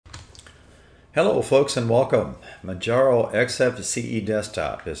Hello folks and welcome. Manjaro Xfce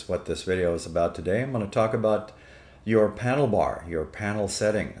desktop is what this video is about today. I'm going to talk about your panel bar, your panel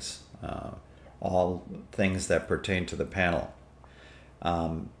settings, all things that pertain to the panel.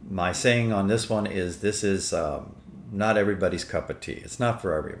 My saying on this one is this is not everybody's cup of tea. It's not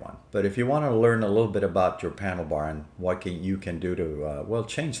for everyone. But if you want to learn a little bit about your panel bar and what you can do to, well,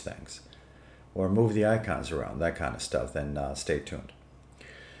 change things or move the icons around, that kind of stuff, then stay tuned.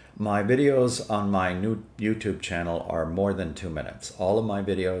 My videos on my new YouTube channel are more than 2 minutes. All of my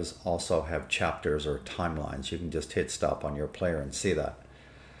videos also have chapters or timelines. You can just hit stop on your player and see that.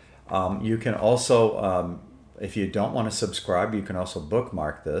 You can also, if you don't want to subscribe, you can also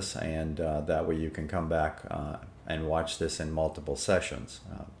bookmark this, and that way you can come back and watch this in multiple sessions.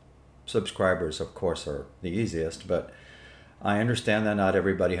 Subscribers, of course, are the easiest, but I understand that not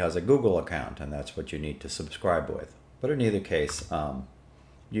everybody has a Google account, and that's what you need to subscribe with. But in either case,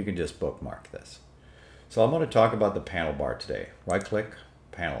 you can just bookmark this. So I'm going to talk about the panel bar today. Right-click,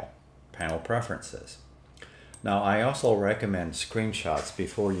 panel, panel preferences. Now I also recommend screenshots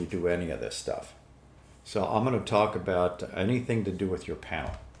before you do any of this stuff. So I'm going to talk about anything to do with your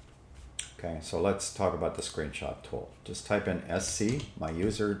panel. Okay, so let's talk about the screenshot tool. Just type in SC. My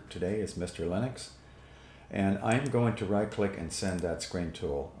user today is Mr. Linux. And I'm going to right-click and send that screen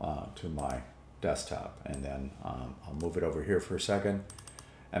tool to my desktop. And then I'll move it over here for a second.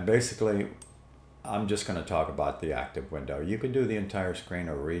 And basically, I'm just going to talk about the active window. You can do the entire screen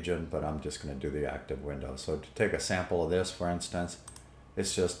or region, but I'm just going to do the active window. So to take a sample of this, for instance,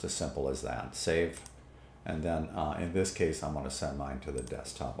 it's just as simple as that. Save. And then in this case, I'm going to send mine to the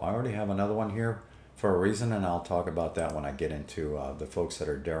desktop. I already have another one here for a reason, and I'll talk about that when I get into the folks that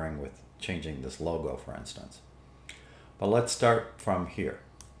are daring with changing this logo, for instance. But let's start from here.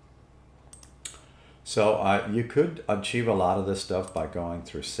 So you could achieve a lot of this stuff by going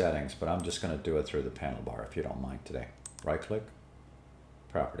through settings, but I'm just going to do it through the panel bar if you don't mind today. Right-click,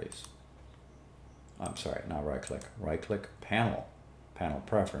 properties. I'm sorry, not right-click. Right-click, panel, panel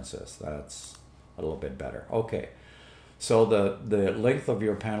preferences. That's a little bit better. Okay, so the length of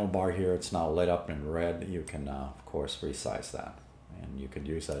your panel bar here, it's now lit up in red. You can, of course, resize that. And you could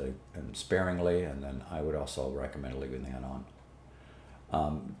use that sparingly, and then I would also recommend leaving that on.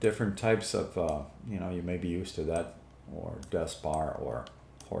 Different types of, you may be used to that, or desk bar or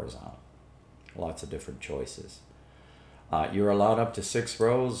horizontal. Lots of different choices. You're allowed up to 6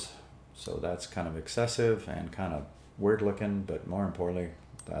 rows, so that's kind of excessive and kind of weird looking, but more importantly,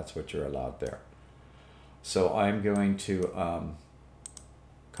 that's what you're allowed there. So I'm going to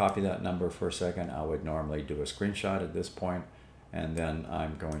copy that number for a second. I would normally do a screenshot at this point, and then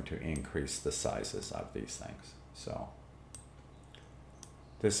I'm going to increase the sizes of these things. So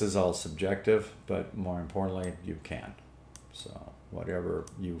this is all subjective, but more importantly, you can. So whatever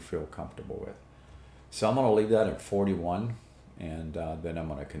you feel comfortable with. So I'm going to leave that at 41, and then I'm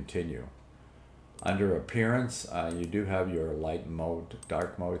going to continue. Under appearance, you do have your light mode,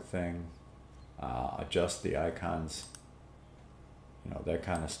 dark mode thing. Adjust the icons, that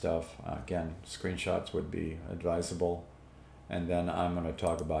kind of stuff. Again, screenshots would be advisable. And then I'm going to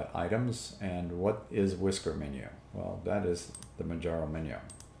talk about items. And what is Whisker menu? Well, that is the Manjaro menu.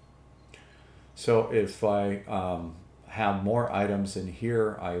 So if I have more items in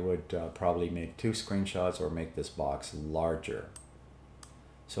here, I would probably make 2 screenshots or make this box larger.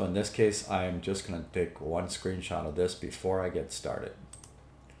 So in this case, I'm just going to take 1 screenshot of this before I get started.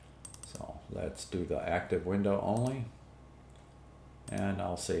 So let's do the active window only. And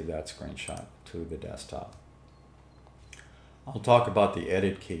I'll save that screenshot to the desktop. I'll talk about the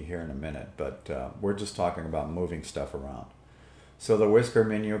edit key here in a minute, but we're just talking about moving stuff around. So the Whisker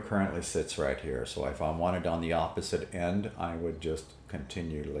menu currently sits right here. So if I wanted on the opposite end, I would just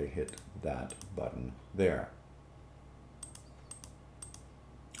continually hit that button there.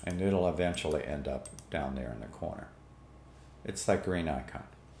 And it'll eventually end up down there in the corner. It's that green icon.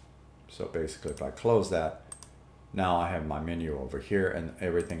 So basically if I close that, now I have my menu over here and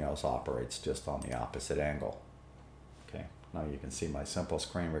everything else operates just on the opposite angle. Okay. Now you can see my simple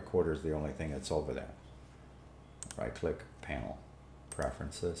screen recorder is the only thing that's over there. Right-click, panel,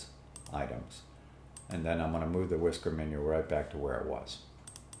 preferences, items. And then I'm going to move the Whisker menu right back to where it was.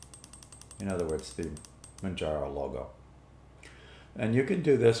 In other words, the Manjaro logo. And you can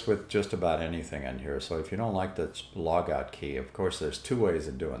do this with just about anything in here. So if you don't like the logout key, of course there's 2 ways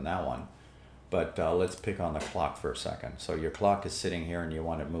of doing that one. But let's pick on the clock for a second. So your clock is sitting here and you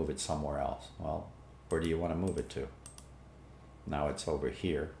want to move it somewhere else. Well, where do you want to move it to? Now it's over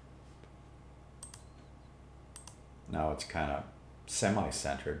here. Now it's kind of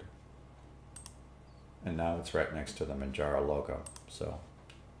semi-centered. And now it's right next to the Manjaro logo. So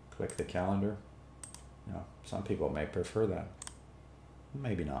click the calendar. You know, some people may prefer that.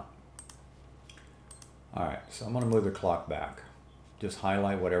 Maybe not. All right, so I'm going to move the clock back. Just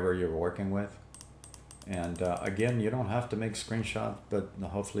highlight whatever you're working with. And again, you don't have to make screenshots, but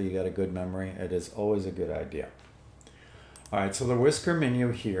hopefully you got a good memory. It is always a good idea. All right, so the Whisker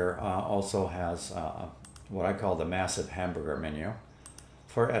menu here also has what I call the massive hamburger menu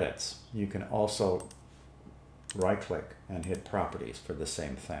for edits. You can also right-click and hit properties for the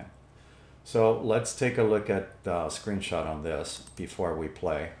same thing. So let's take a look at the screenshot on this before we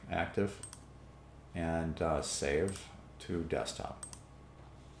play active and save to desktop.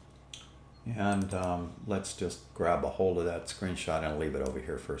 And let's just grab a hold of that screenshot and leave it over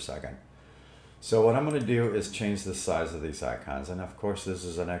here for a second. So what I'm going to do is change the size of these icons. And of course, this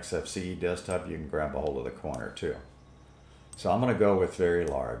is an Xfce desktop. You can grab a hold of the corner too. So I'm going to go with very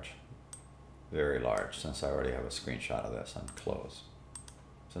large, since I already have a screenshot of this, and close.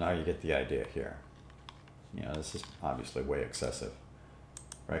 So now you get the idea here. You know, this is obviously way excessive.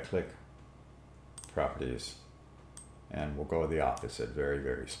 Right click, properties, and we'll go with the opposite, very,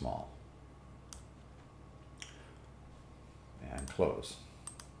 very small. And close.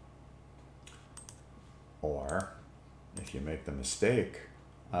 Or if you make the mistake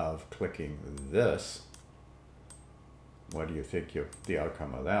of clicking this, what do you think the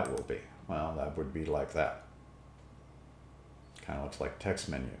outcome of that will be? Well, that would be like that. Kind of looks like text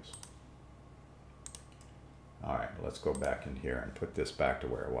menus. All right, let's go back in here and put this back to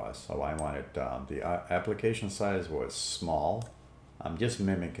where it was. So I wanted, the application size was small. I'm just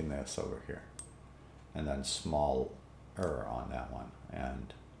mimicking this over here. And then smaller on that one,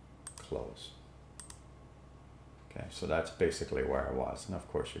 and close. Okay, so that's basically where I was. And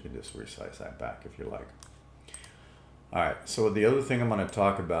of course you can just resize that back if you like. All right, so the other thing I'm going to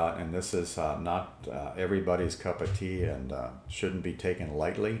talk about, and this is not everybody's cup of tea and shouldn't be taken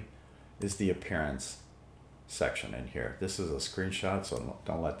lightly, is the appearance section in here. This is a screenshot, so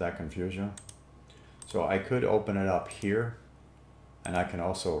don't let that confuse you. So I could open it up here, and I can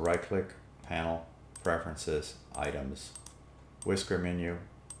also right click, panel, preferences, items, Whisker menu,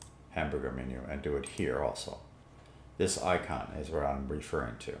 hamburger menu, and do it here also. This icon is what I'm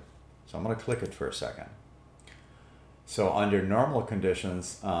referring to. So I'm going to click it for a second. So under normal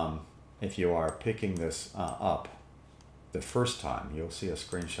conditions, if you are picking this up the first time, you'll see a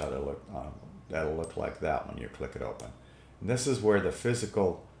screenshot that'll look like that when you click it open. And this is where the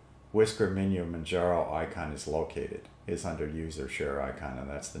physical Whisker menu Manjaro icon is located. It's under user share icon, and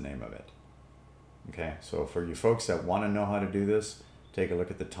that's the name of it. Okay, so for you folks that want to know how to do this, take a look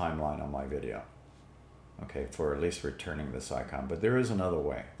at the timeline on my video. Okay, for at least returning this icon. But there is another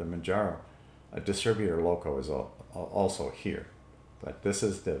way. The Manjaro distributor logo is also here. But this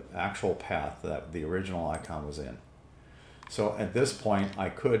is the actual path that the original icon was in. So at this point, I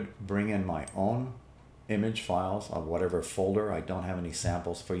could bring in my own image files of whatever folder. I don't have any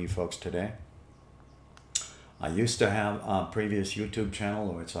samples for you folks today. I used to have a previous YouTube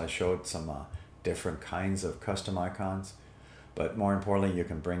channel in which I showed some different kinds of custom icons. But more importantly, you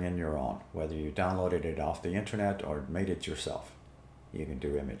can bring in your own, whether you downloaded it off the internet or made it yourself. You can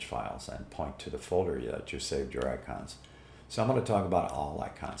do image files and point to the folder that you saved your icons. So I'm going to talk about all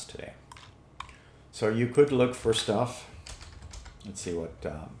icons today. So you could look for stuff. Let's see what,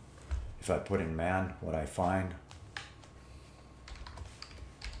 if I put in man, what I find.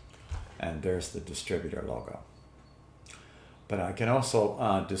 And there's the distributor logo. But I can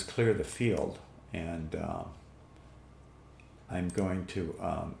also just clear the field, and I'm going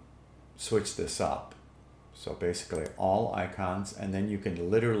to switch this up. So basically all icons, and then you can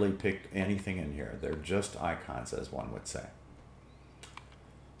literally pick anything in here. They're just icons, as one would say.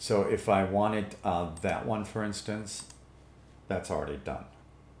 So if I wanted that one, for instance, that's already done.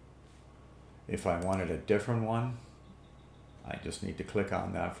 If I wanted a different one, I just need to click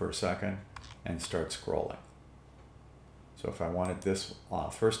on that for a second and start scrolling. So if I wanted this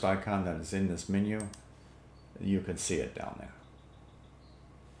first icon that is in this menu, you can see it down there.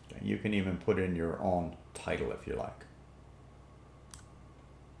 Okay, you can even put in your own title if you like.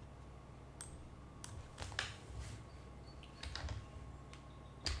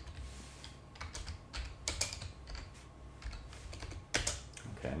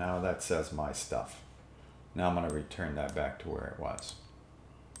 Okay, now that says my stuff. Now I'm going to return that back to where it was,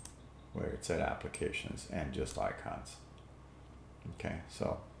 where it said applications and just icons. Okay,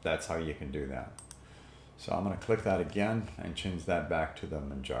 so that's how you can do that. So I'm going to click that again and change that back to the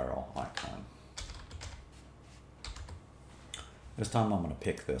Manjaro icon. This time I'm going to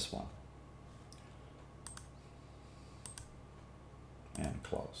pick this one and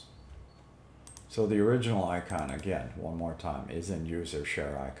close. So the original icon, again, one more time, is in user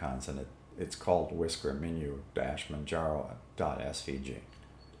share icons, and it's called Whisker menu-manjaro.svg,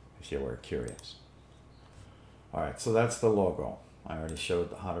 if you were curious. All right, so that's the logo. I already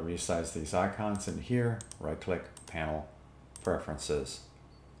showed how to resize these icons in here. Right-click, panel, preferences,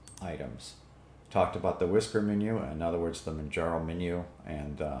 items. Talked about the Whisker menu, in other words, the Manjaro menu,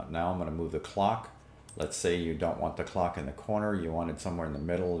 and now I'm going to move the clock. Let's say you don't want the clock in the corner, you want it somewhere in the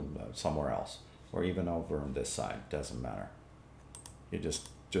middle, somewhere else, or even over on this side, doesn't matter. You just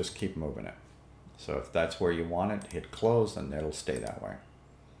keep moving it. So if that's where you want it, hit close and it'll stay that way.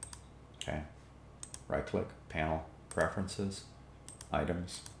 Okay, right click, panel, preferences,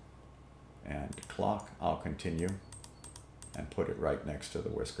 items, and clock. I'll continue and put it right next to the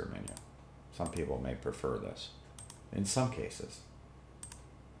Whisker menu. Some people may prefer this in some cases.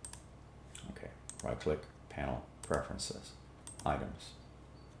 Okay, right click, panel, preferences, items.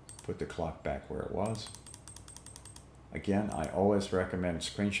 Put the clock back where it was. Again, I always recommend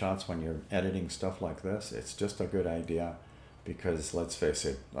screenshots when you're editing stuff like this. It's just a good idea because let's face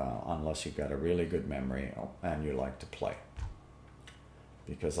it, unless you've got a really good memory and you like to play.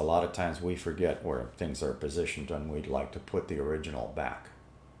 Because a lot of times we forget where things are positioned and we'd like to put the original back.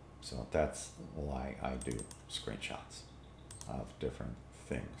 So that's why I do screenshots of different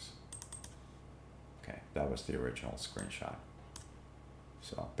things. Okay, that was the original screenshot.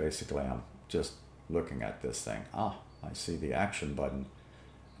 So basically I'm just looking at this thing. Ah, I see the action button.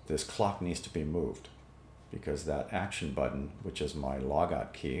 This clock needs to be moved because that action button, which is my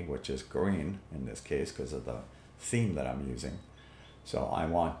logout key, which is green in this case because of the theme that I'm using. So I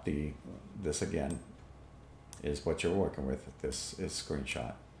want this again is what you're working with. This is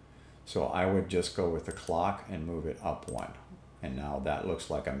screenshot. So I would just go with the clock and move it up one. And now that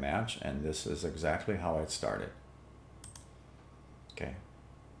looks like a match, and this is exactly how it started. Okay,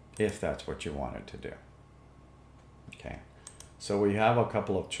 if that's what you wanted to do. Okay, so we have a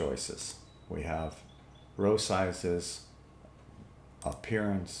couple of choices. We have row sizes,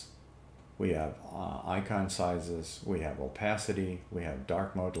 appearance, we have icon sizes, we have opacity, we have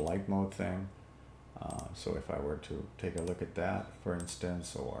dark mode, light mode thing. So if I were to take a look at that, for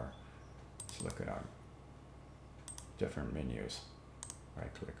instance, or let's look at our different menus.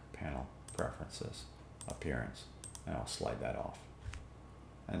 Right click, panel, preferences, appearance, and I'll slide that off.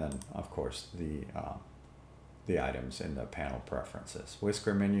 And then of course the items in the panel preferences.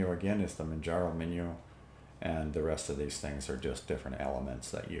 Whisker menu again is the Manjaro menu, and the rest of these things are just different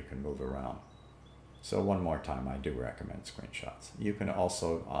elements that you can move around. So one more time, I do recommend screenshots. You can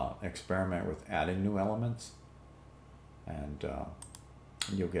also experiment with adding new elements, and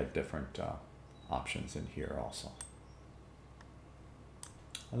you'll get different options in here also.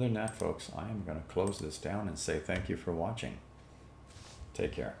 Other than that, folks, I am going to close this down and say thank you for watching.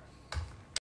 Take care.